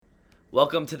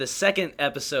Welcome to the second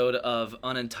episode of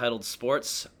Unentitled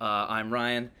Sports. I'm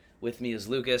Ryan. With me is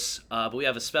Lucas. But we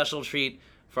have a special treat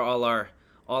for all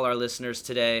our listeners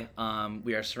today.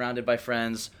 We are surrounded by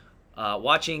friends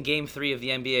watching Game 3 of the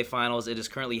NBA Finals. It is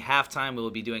currently halftime. We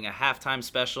will be doing a halftime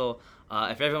special.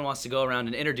 If everyone wants to go around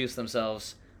and introduce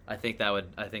themselves, I think that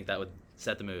would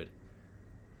set the mood.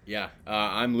 Yeah,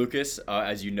 I'm Lucas.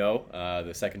 As you know,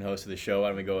 the second host of the show. Why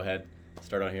don't we go ahead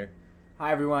start on here?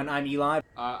 Hi everyone, I'm Eli.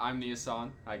 I'm Niasan.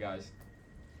 Hi guys.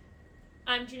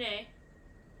 I'm Janae.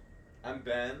 I'm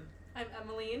Ben. I'm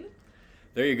Emmeline.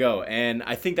 There you go. And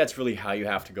I think that's really how you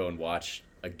have to go and watch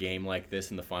a game like this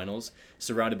in the finals,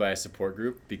 surrounded by a support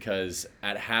group, because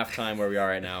at halftime where we are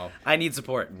right now, I need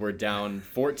support. we're down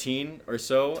 14 or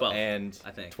so. 12, and I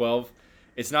think. 12.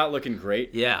 It's not looking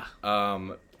great. Yeah.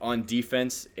 On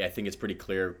defense, I think it's pretty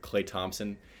clear Klay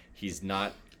Thompson, he's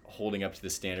not holding up to the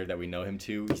standard that we know him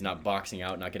to. He's not boxing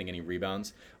out, not getting any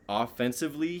rebounds.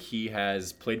 Offensively, he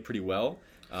has played pretty well.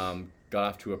 Got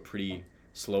off to a pretty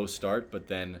slow start, but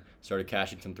then started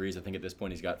cashing some threes. I think at this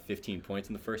point he's got 15 points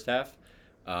in the first half.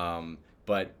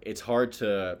 But it's hard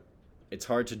to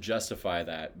justify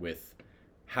that with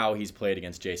how he's played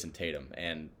against Jason Tatum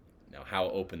and how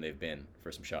open they've been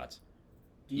for some shots.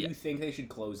 Do you think they should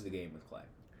close the game with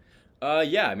Klay?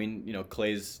 Yeah, I mean,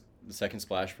 Klay's the second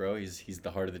splash bro. He's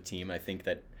the heart of the team. I think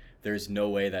that there's no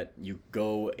way that you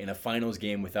go in a finals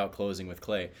game without closing with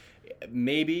Klay.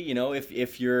 Maybe,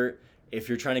 if you're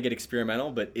trying to get experimental,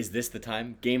 but is this the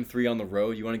time? Game 3 on the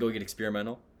road, you want to go get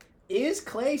experimental? Is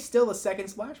Klay still the second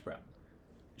splash bro?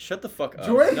 Shut the fuck up.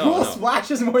 Jordan Poole No.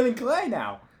 splashes more than Klay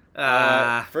now.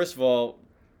 First of all,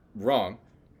 wrong.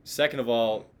 Second of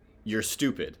all, you're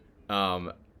stupid.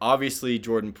 Obviously,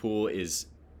 Jordan Poole he's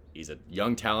a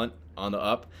young talent on the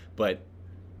up, but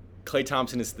Klay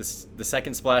Thompson is the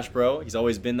second splash bro. He's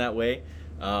always been that way.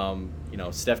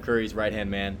 Steph Curry's right-hand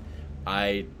man.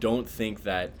 I don't think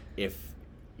that if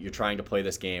you're trying to play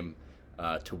this game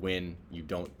to win, you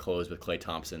don't close with Klay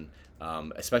Thompson,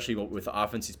 especially with the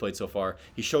offense he's played so far.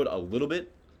 He showed a little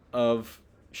bit of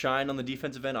shine on the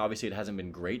defensive end. Obviously, it hasn't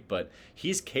been great, but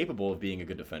he's capable of being a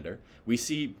good defender. We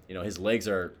see, his legs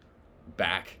are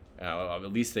back.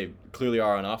 At least they clearly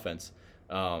are on offense.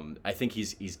 I think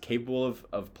he's capable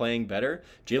of playing better.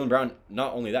 Jaylen Brown,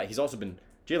 not only that,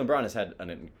 Jaylen Brown has had an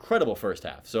incredible first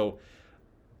half. So,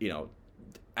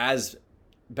 as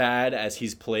bad as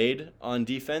he's played on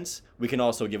defense, we can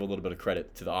also give a little bit of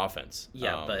credit to the offense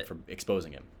but for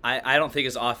exposing him. I don't think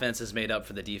his offense is made up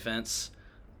for the defense.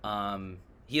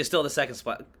 He is still the second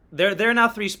splash. They're now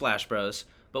three splash bros,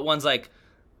 but one's like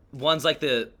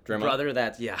the Draymond? brother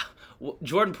that's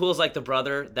Jordan Poole's like the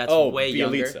brother that's way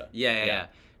younger. Bielitsa. Yeah.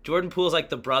 Jordan Poole's like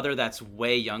the brother that's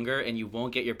way younger, and you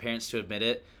won't get your parents to admit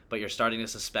it, but you're starting to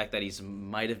suspect that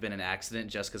might have been an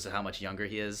accident just because of how much younger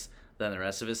he is than the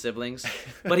rest of his siblings.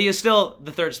 But he is still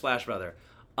the third splash brother.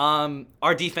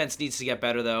 Our defense needs to get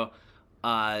better, though.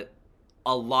 A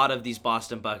lot of these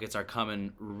Boston buckets are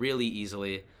coming really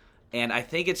easily, and I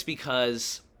think it's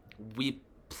because we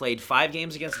played 5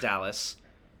 games against Dallas,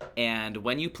 and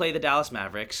when you play the Dallas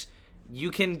Mavericks, you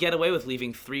can get away with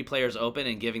leaving 3 players open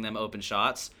and giving them open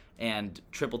shots and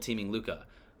triple teaming Luka.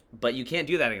 But you can't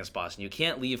do that against Boston. You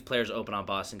can't leave players open on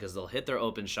Boston because they'll hit their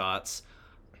open shots.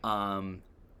 I'm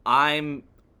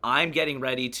getting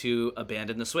ready to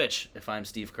abandon the switch if I'm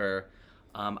Steve Kerr.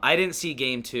 I didn't see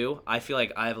Game 2. I feel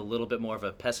like I have a little bit more of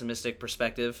a pessimistic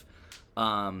perspective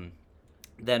than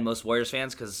most Warriors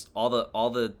fans because all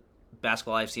the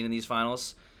basketball I've seen in these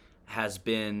finals has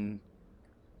been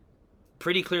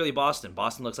pretty clearly Boston.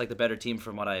 Boston looks like the better team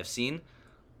from what I have seen.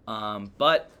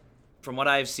 But from what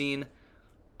I have seen,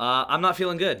 I'm not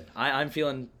feeling good. I'm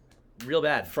feeling real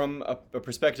bad. From a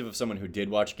perspective of someone who did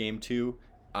watch Game 2,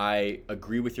 I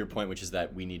agree with your point, which is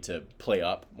that we need to play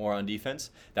up more on defense.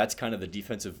 That's kind of the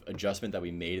defensive adjustment that we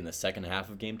made in the second half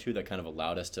of Game 2 that kind of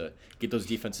allowed us to get those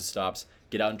defensive stops,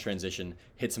 get out in transition,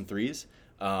 hit some threes.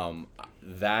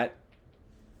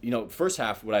 First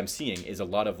half, what I'm seeing is a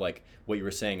lot of like what you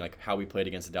were saying, like how we played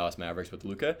against the Dallas Mavericks with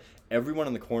Luka. Everyone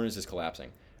in the corners is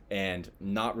collapsing and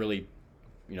not really,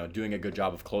 doing a good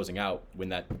job of closing out when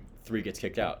that 3 gets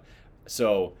kicked out.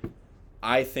 So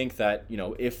I think that,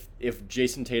 if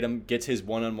Jason Tatum gets his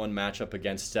one-on-one matchup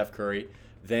against Steph Curry,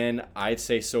 then I'd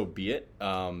say so be it.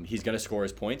 He's going to score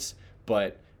his points,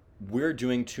 but we're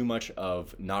doing too much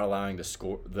of not allowing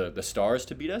the stars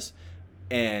to beat us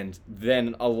and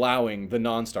then allowing the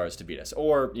non-stars to beat us.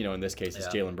 Or, in this case, it's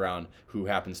Jaylen Brown, who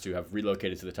happens to have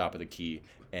relocated to the top of the key,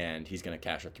 and he's going to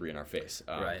cash a 3 in our face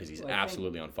because he's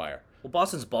absolutely on fire. Well,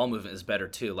 Boston's ball movement is better,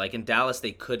 too. Like, in Dallas,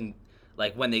 they couldn't,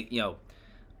 like, when they,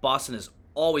 Boston is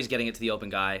always getting it to the open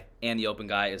guy, and the open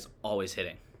guy is always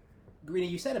hitting. Greeny,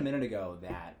 you said a minute ago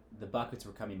that the buckets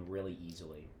were coming really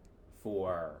easily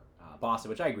for Boston,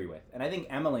 which I agree with. And I think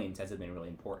Emmeline says something really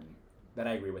important that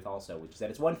I agree with also, which is that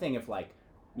it's one thing if, like,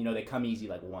 they come easy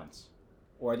like once,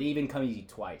 or they even come easy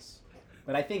twice.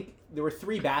 But I think there were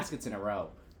 3 baskets in a row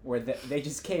where they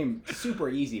just came super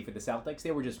easy for the Celtics.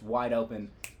 They were just wide open,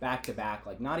 back to back,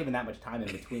 like not even that much time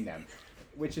in between them,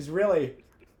 which is really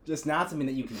just not something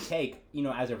that you can take,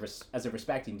 as a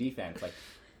respecting defense. Like,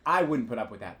 I wouldn't put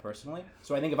up with that personally.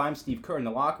 So I think if I'm Steve Kerr in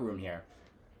the locker room here,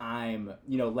 I'm,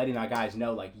 letting our guys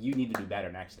know, like, you need to do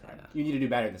better next time. Yeah. You need to do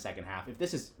better in the second half if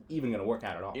this is even going to work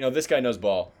out at all. This guy knows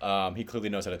ball. He clearly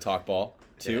knows how to talk ball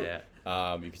too.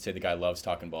 Yeah. You could say the guy loves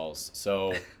talking balls.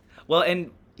 So, Well,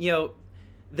 and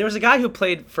there was a guy who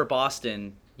played for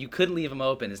Boston. You couldn't leave him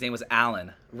open. His name was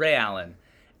Ray Allen,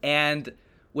 and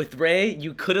with Ray,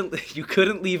 you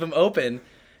couldn't leave him open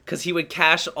because he would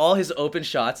cash all his open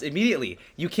shots immediately.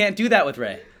 You can't do that with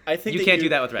Ray. I think you can't do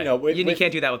that with Ray. You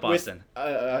can't do that with Boston. With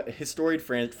a historic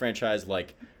franchise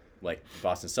like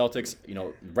Boston Celtics,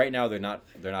 right now they're not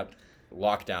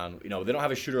locked down. They don't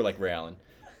have a shooter like Ray Allen.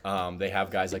 They have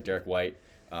guys like Derek White,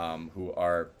 who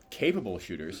are capable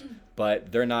shooters,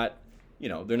 but they're not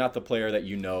the player that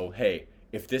hey,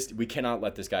 we cannot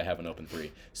let this guy have an open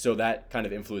three. So that kind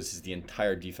of influences the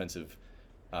entire defensive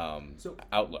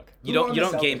outlook. You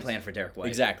don't game plan for Derek White.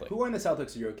 Exactly. Who on the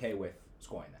Celtics are you okay with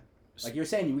scoring then? Like you're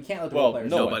saying, we can't let the Well, role players.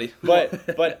 nobody.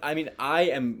 But I mean,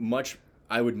 I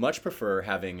would much prefer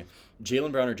having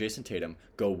Jaylen Brown or Jason Tatum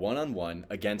go 1-on-1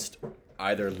 against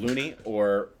either Looney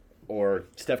or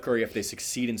Steph Curry if they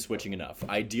succeed in switching enough.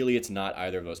 Ideally, it's not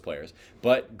either of those players.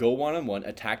 But go 1-on-1,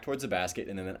 attack towards the basket,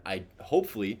 and then I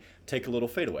hopefully take a little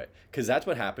fadeaway. Because that's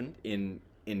what happened in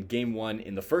Game 1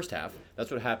 in the first half. That's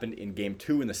what happened in Game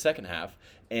 2 in the second half.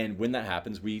 And when that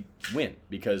happens, we win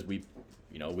because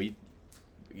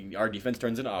our defense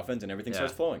turns into offense and everything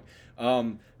starts flowing.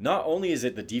 Not only is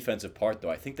it the defensive part, though,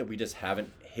 I think that we just haven't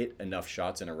hit enough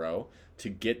shots in a row to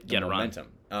get the momentum.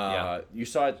 You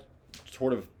saw it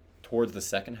sort of towards the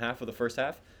second half of the first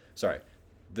half. Sorry,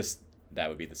 that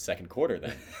would be the second quarter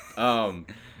then.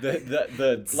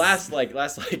 The last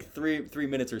 3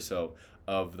 minutes or so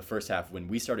of the first half when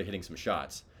we started hitting some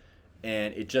shots,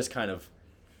 and it just kind of,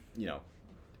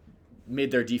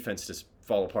 made their defense just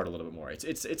fall apart a little bit more.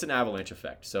 It's an avalanche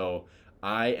effect. So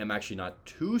I am actually not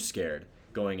too scared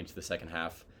going into the second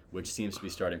half, which seems to be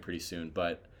starting pretty soon.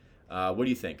 But what do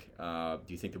you think? Do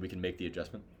you think that we can make the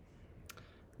adjustment?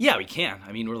 Yeah, we can.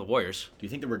 I mean, we're the Warriors. Do you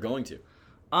think that we're going to?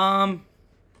 I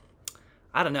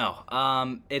don't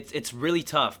know. It's really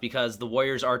tough because the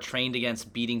Warriors are trained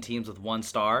against beating teams with one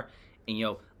star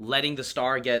and, letting the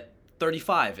star get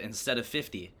 35 instead of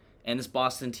 50. And this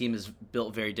Boston team is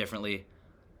built very differently.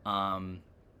 So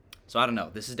I don't know.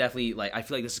 This is definitely, I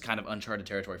feel like this is kind of uncharted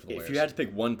territory for the Warriors. If you had to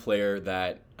pick one player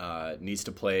that needs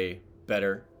to play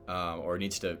better or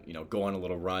needs to, go on a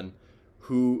little run,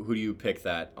 who do you pick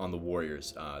that on the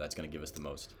Warriors that's going to give us the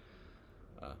most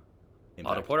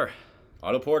impact?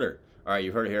 Otto Porter. All right,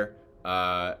 you heard it here.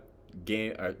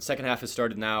 Second half has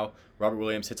started now. Robert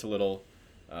Williams hits a little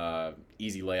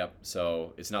easy layup,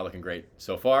 so it's not looking great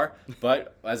so far.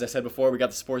 But as I said before, we got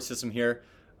the sports system here.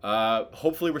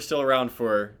 Hopefully we're still around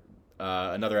for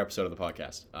another episode of the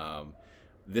podcast.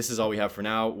 This is all we have for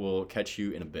now. We'll catch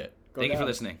you in a bit. Thank you for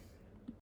listening.